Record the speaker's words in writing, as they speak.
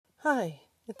Hi,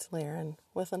 it's Laren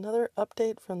with another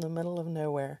update from the middle of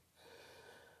nowhere.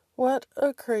 What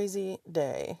a crazy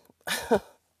day.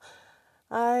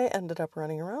 I ended up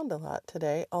running around a lot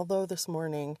today, although this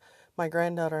morning my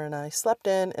granddaughter and I slept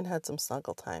in and had some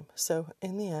snuggle time. So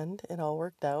in the end, it all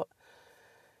worked out.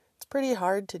 It's pretty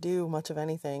hard to do much of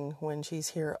anything when she's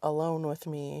here alone with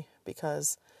me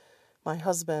because my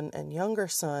husband and younger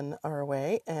son are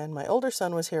away, and my older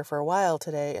son was here for a while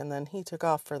today, and then he took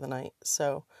off for the night.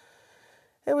 So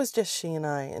it was just she and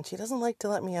I, and she doesn't like to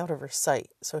let me out of her sight,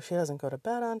 so she doesn't go to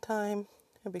bed on time.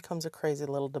 It becomes a crazy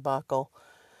little debacle.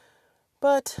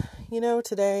 But,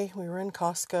 today we were in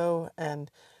Costco, and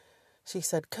she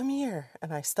said, "Come here,"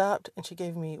 and I stopped, and she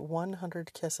gave me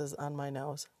 100 kisses on my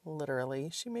nose. Literally,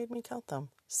 she made me count them.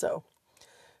 So,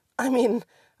 I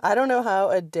don't know how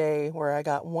a day where I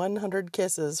got 100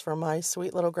 kisses from my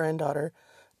sweet little granddaughter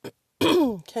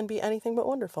can be anything but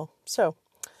wonderful. So,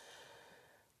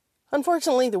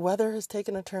 unfortunately, the weather has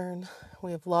taken a turn.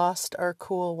 We have lost our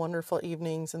cool, wonderful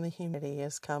evenings, and the humidity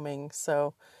is coming.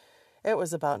 So it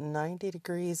was about 90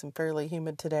 degrees and fairly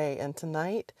humid today. And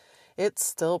tonight, it's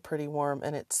still pretty warm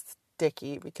and it's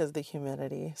sticky because of the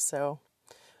humidity. So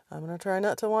I'm going to try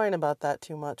not to whine about that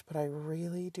too much, but I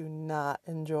really do not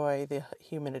enjoy the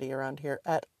humidity around here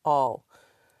at all.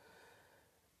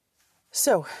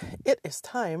 So it is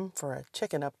time for a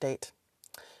chicken update.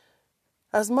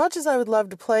 As much as I would love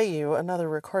to play you another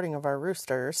recording of our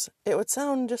roosters, it would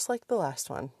sound just like the last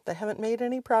one. They haven't made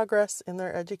any progress in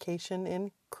their education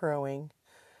in crowing.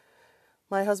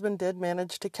 My husband did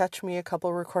manage to catch me a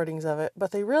couple recordings of it,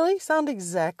 but they really sound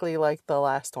exactly like the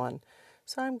last one,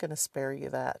 so I'm going to spare you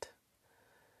that.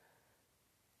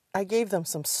 I gave them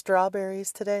some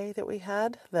strawberries today that we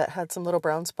had that had some little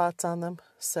brown spots on them,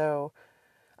 so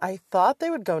I thought they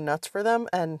would go nuts for them,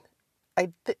 and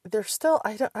they're still,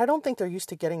 I don't think they're used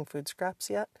to getting food scraps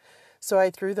yet. So I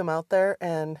threw them out there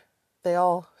and they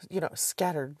all,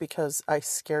 scattered because I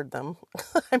scared them.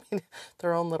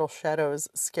 Their own little shadows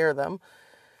scare them.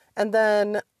 And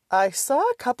then I saw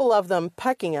a couple of them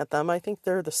pecking at them. I think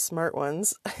they're the smart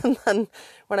ones. And then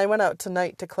when I went out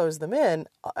tonight to close them in,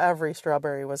 every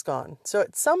strawberry was gone. So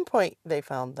at some point they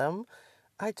found them.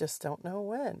 I just don't know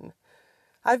when.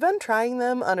 I've been trying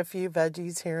them on a few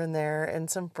veggies here and there and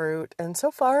some fruit, and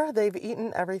so far they've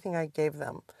eaten everything I gave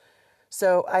them.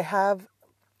 So I have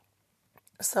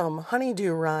some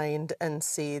honeydew rind and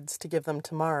seeds to give them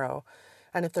tomorrow,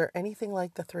 and if they're anything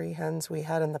like the 3 hens we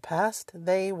had in the past,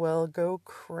 they will go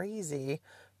crazy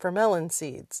for melon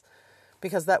seeds,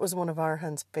 because that was one of our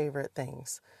hens' favorite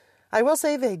things. I will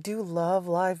say they do love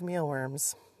live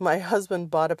mealworms. My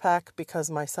husband bought a pack because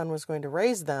my son was going to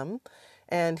raise them,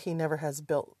 and he never has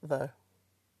built the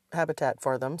habitat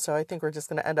for them, so I think we're just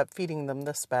going to end up feeding them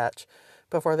this batch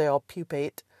before they all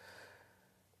pupate.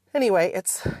 Anyway,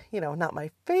 it's, not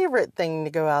my favorite thing to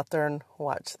go out there and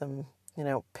watch them,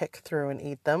 pick through and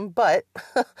eat them, but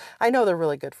I know they're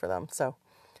really good for them, so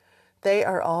they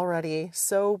are already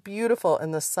so beautiful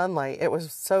in the sunlight. It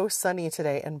was so sunny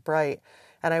today and bright,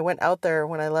 and I went out there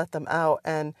when I let them out,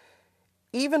 and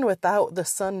even without the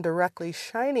sun directly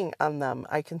shining on them,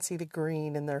 I can see the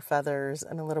green in their feathers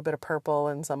and a little bit of purple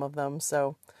in some of them.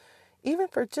 So even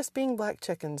for just being black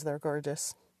chickens, they're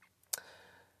gorgeous.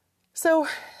 So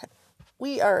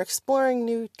we are exploring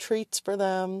new treats for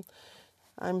them.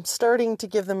 I'm starting to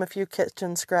give them a few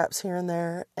kitchen scraps here and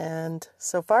there, and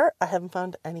so far I haven't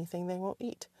found anything they won't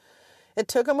eat. It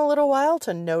took them a little while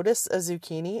to notice a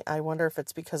zucchini. I wonder if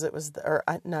it's because it was,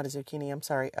 not a zucchini, I'm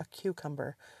sorry, a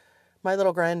cucumber. My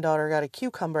little granddaughter got a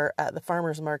cucumber at the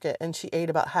farmer's market, and she ate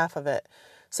about half of it.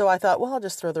 So I thought, well, I'll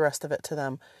just throw the rest of it to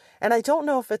them. And I don't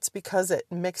know if it's because it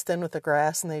mixed in with the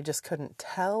grass and they just couldn't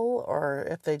tell, or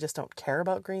if they just don't care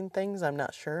about green things. I'm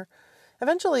not sure.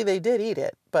 Eventually they did eat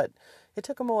it, but it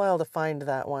took them a while to find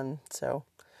that one. So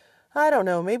I don't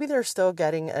know. Maybe they're still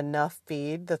getting enough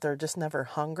feed that they're just never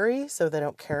hungry, so they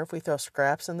don't care if we throw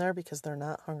scraps in there because they're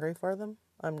not hungry for them.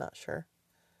 I'm not sure.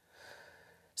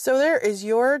 So there is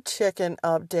your chicken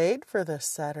update for this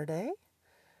Saturday.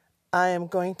 I am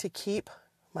going to keep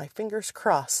my fingers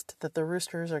crossed that the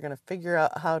roosters are going to figure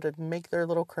out how to make their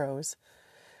little crows.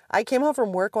 I came home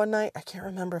from work one night. I can't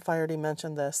remember if I already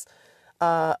mentioned this.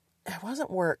 It wasn't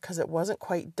work because it wasn't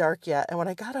quite dark yet. And when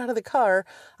I got out of the car,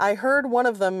 I heard one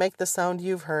of them make the sound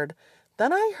you've heard.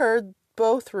 Then I heard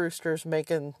both roosters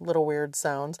making little weird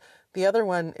sounds. The other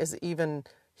one is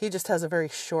he just has a very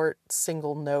short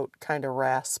single note kind of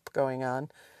rasp going on.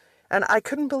 And I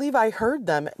couldn't believe I heard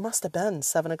them. It must have been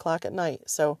 7 o'clock at night.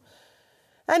 So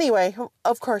anyway,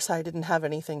 of course I didn't have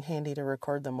anything handy to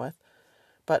record them with.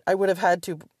 But I would have had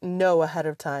to know ahead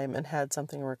of time and had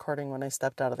something recording when I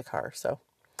stepped out of the car. So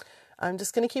I'm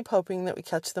just going to keep hoping that we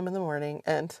catch them in the morning,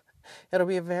 and it'll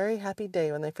be a very happy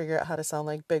day when they figure out how to sound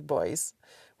like big boys.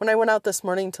 When I went out this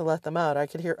morning to let them out, I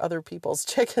could hear other people's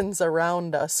chickens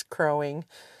around us crowing,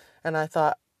 and I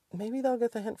thought, maybe they'll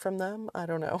get the hint from them. I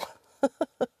don't know.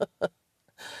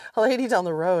 A lady down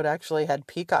the road actually had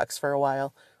peacocks for a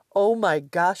while. Oh my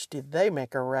gosh, did they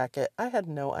make a racket? I had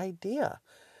no idea.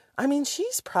 I mean,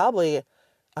 she's probably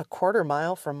a quarter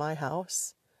mile from my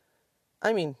house.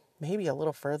 I mean, maybe a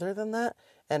little further than that.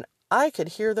 And I could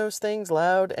hear those things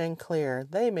loud and clear.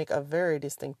 They make a very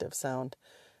distinctive sound.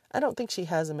 I don't think she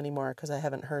has them anymore because I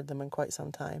haven't heard them in quite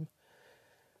some time.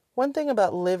 One thing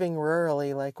about living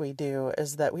rurally like we do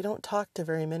is that we don't talk to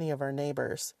very many of our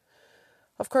neighbors.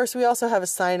 Of course, we also have a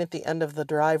sign at the end of the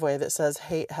driveway that says,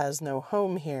 "Hate has no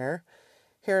home here."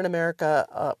 Here in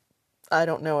America, I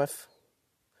don't know if,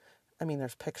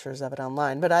 there's pictures of it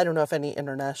online, but I don't know if any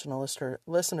international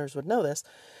listeners would know this.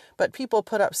 But people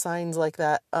put up signs like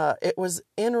that. It was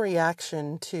in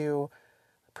reaction to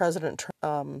President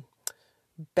Trump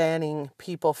banning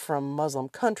people from Muslim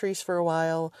countries for a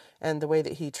while, and the way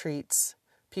that he treats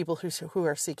people who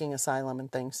are seeking asylum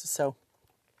and things. So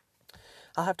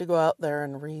I'll have to go out there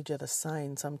and read you the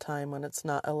sign sometime when it's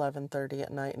not 11:30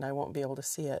 at night and I won't be able to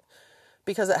see it,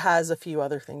 because it has a few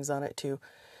other things on it too.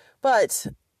 But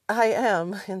I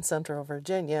am in Central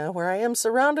Virginia, where I am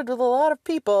surrounded with a lot of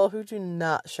people who do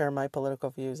not share my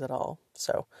political views at all.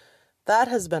 So that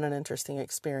has been an interesting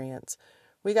experience.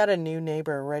 We got a new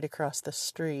neighbor right across the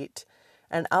street,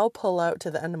 and I'll pull out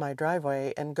to the end of my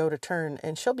driveway and go to turn,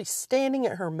 and she'll be standing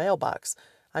at her mailbox.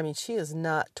 I mean, she is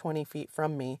not 20 feet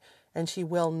from me, and she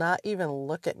will not even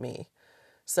look at me.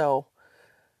 So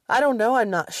I don't know. I'm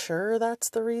not sure that's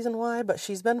the reason why, but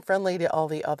she's been friendly to all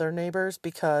the other neighbors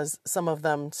because some of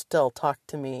them still talk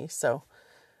to me. So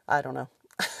I don't know.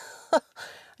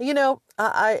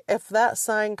 I if that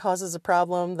sign causes a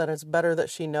problem, then it's better that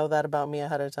she know that about me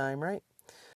ahead of time, right?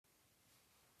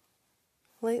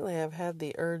 Lately, I've had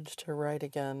the urge to write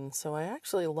again, so I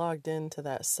actually logged into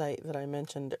that site that I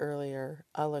mentioned earlier,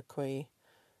 Eloquy,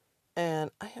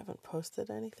 and I haven't posted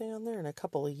anything on there in a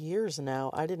couple of years now.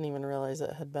 I didn't even realize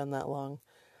it had been that long.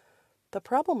 The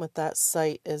problem with that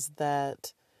site is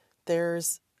that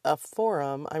there's a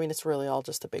forum. I mean, it's really all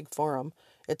just a big forum.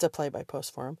 It's a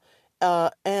play-by-post forum.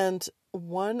 And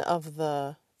one of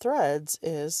the threads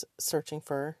is searching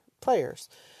for players.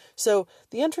 So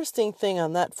the interesting thing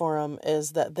on that forum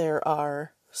is that there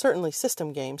are certainly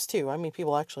system games too. I mean,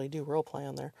 people actually do role play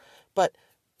on there, but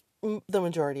the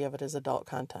majority of it is adult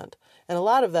content. And a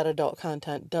lot of that adult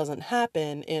content doesn't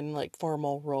happen in like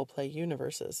formal role play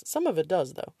universes. Some of it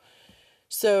does though.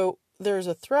 So there's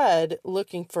a thread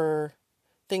looking for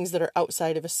things that are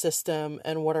outside of a system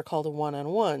and what are called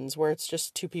one-on-ones, where it's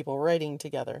just two people writing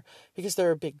together, because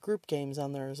there are big group games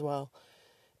on there as well.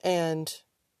 And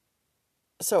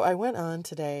so I went on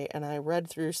today and I read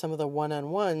through some of the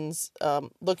one-on-ones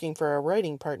looking for a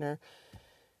writing partner.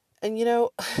 And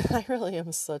I really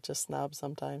am such a snob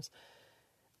sometimes.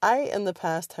 I, in the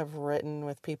past, have written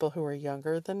with people who are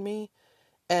younger than me.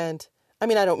 And I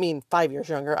mean, I don't mean 5 years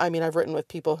younger. I mean, I've written with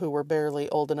people who were barely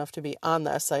old enough to be on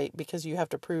that site, because you have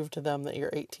to prove to them that you're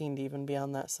 18 to even be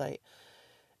on that site.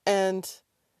 And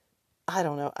I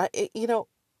don't know.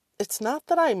 It's not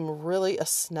that I'm really a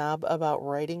snob about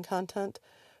writing content,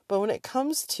 but when it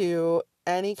comes to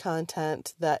any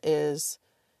content that is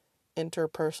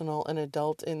interpersonal and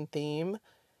adult in theme,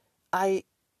 it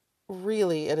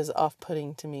is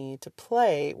off-putting to me to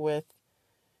play with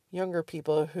younger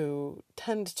people who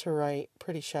tend to write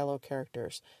pretty shallow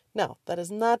characters. Now, that is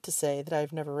not to say that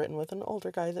I've never written with an older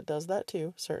guy that does that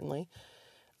too, certainly.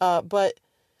 But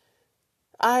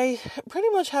I pretty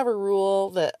much have a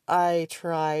rule that I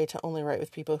try to only write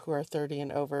with people who are 30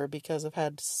 and over, because I've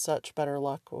had such better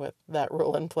luck with that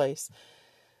rule in place.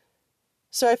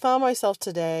 So I found myself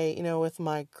today, with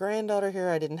my granddaughter here.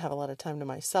 I didn't have a lot of time to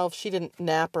myself. She didn't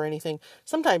nap or anything.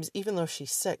 Sometimes, even though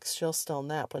she's 6, she'll still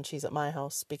nap when she's at my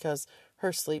house, because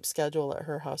her sleep schedule at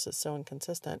her house is so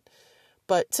inconsistent.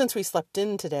 But since we slept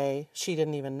in today, she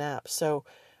didn't even nap. So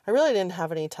I really didn't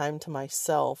have any time to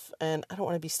myself, and I don't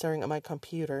want to be staring at my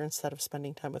computer instead of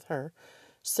spending time with her.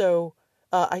 So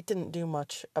I didn't do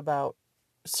much about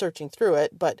searching through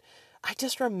it, but I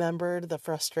just remembered the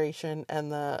frustration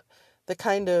and the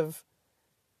kind of,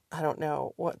 I don't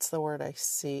know, what's the word I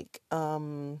seek?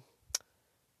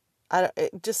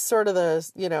 Just sort of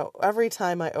every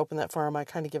time I open that forum, I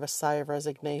kind of give a sigh of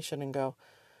resignation and go,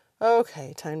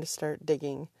 okay, time to start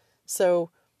digging.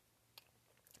 So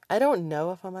I don't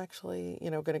know if I'm actually,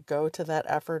 going to go to that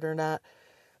effort or not.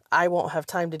 I won't have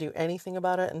time to do anything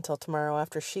about it until tomorrow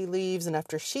after she leaves. And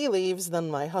after she leaves, then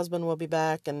my husband will be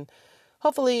back, and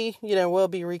hopefully, we'll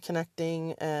be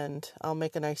reconnecting, and I'll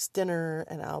make a nice dinner,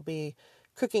 and I'll be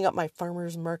cooking up my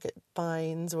farmer's market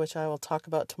finds, which I will talk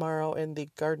about tomorrow in the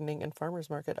gardening and farmer's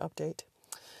market update.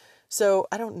 So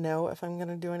I don't know if I'm going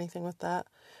to do anything with that,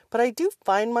 but I do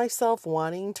find myself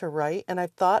wanting to write, and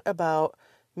I've thought about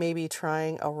maybe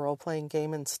trying a role-playing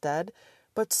game instead,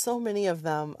 but so many of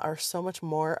them are so much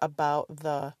more about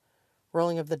the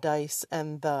rolling of the dice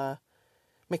and the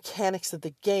mechanics of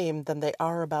the game than they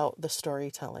are about the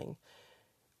storytelling.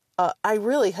 I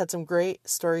really had some great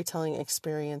storytelling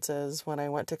experiences when I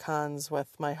went to cons with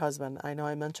my husband. I know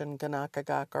I mentioned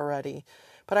Ganakagak already,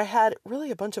 but I had really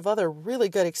a bunch of other really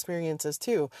good experiences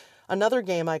too. Another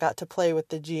game I got to play with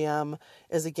the GM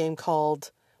is a game called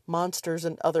Monsters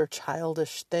and Other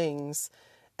Childish Things.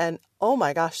 And oh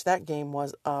my gosh, that game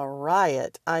was a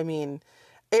riot. I mean,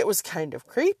 it was kind of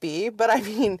creepy, but I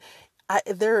mean,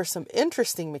 there are some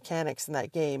interesting mechanics in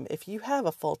that game. If you have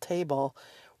a full table,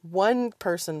 one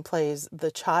person plays the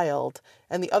child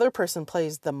and the other person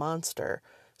plays the monster.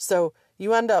 So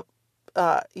you end up,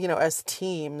 as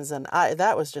teams, and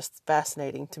that was just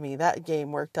fascinating to me. That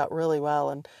game worked out really well,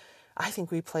 and I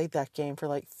think we played that game for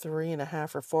like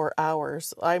 3.5 or 4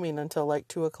 hours. I mean, until like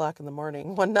 2:00 in the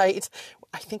morning one night.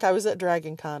 I think I was at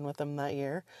Dragon Con with them that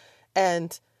year,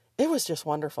 and it was just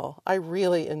wonderful. I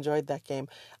really enjoyed that game.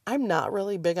 I'm not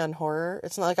really big on horror.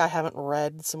 It's not like I haven't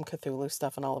read some Cthulhu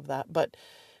stuff and all of that, but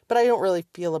I don't really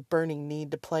feel a burning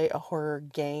need to play a horror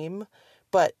game.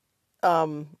 But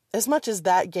as much as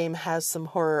that game has some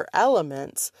horror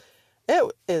elements,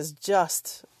 it is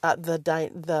just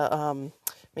the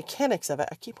mechanics of it.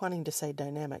 I keep wanting to say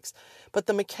dynamics, but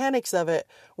the mechanics of it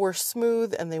were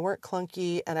smooth and they weren't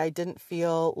clunky, and I didn't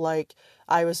feel like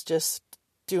I was just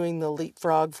doing the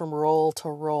leapfrog from roll to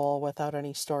roll without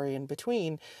any story in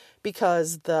between,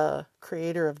 because the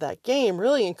creator of that game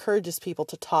really encourages people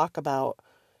to talk about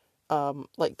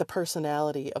like the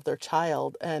personality of their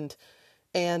child, and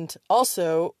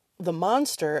also the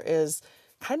monster is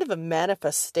kind of a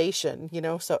manifestation,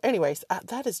 So anyways,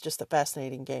 that is just a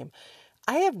fascinating game.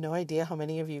 I have no idea how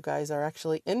many of you guys are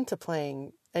actually into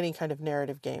playing any kind of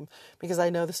narrative game, because I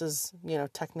know this is,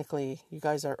 technically you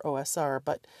guys are OSR,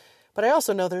 but I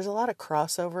also know there's a lot of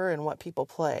crossover in what people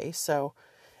play. So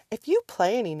if you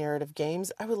play any narrative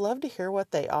games, I would love to hear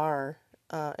what they are,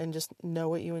 and just know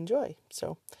what you enjoy.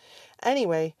 So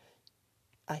anyway,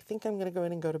 I think I'm going to go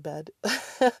in and go to bed.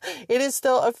 It is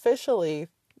still officially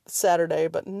Saturday,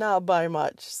 but not by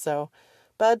much. So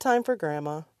bad time for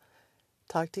Grandma.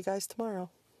 Talk to you guys tomorrow.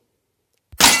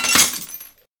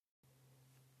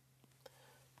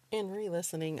 In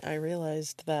re-listening, I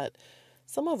realized that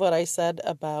some of what I said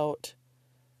about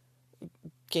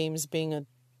games being a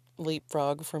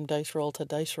leapfrog from dice roll to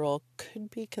dice roll could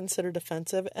be considered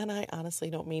offensive, and I honestly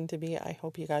don't mean to be. I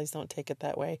hope you guys don't take it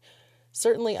that way.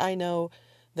 Certainly, I know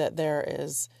that there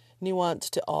is nuance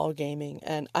to all gaming,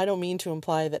 and I don't mean to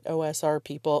imply that OSR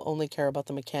people only care about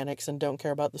the mechanics and don't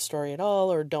care about the story at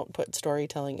all, or don't put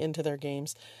storytelling into their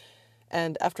games.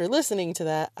 And after listening to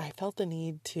that, I felt the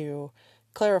need to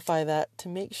clarify that to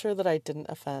make sure that I didn't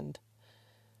offend.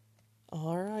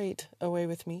 All right, away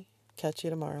with me. Catch you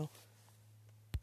tomorrow.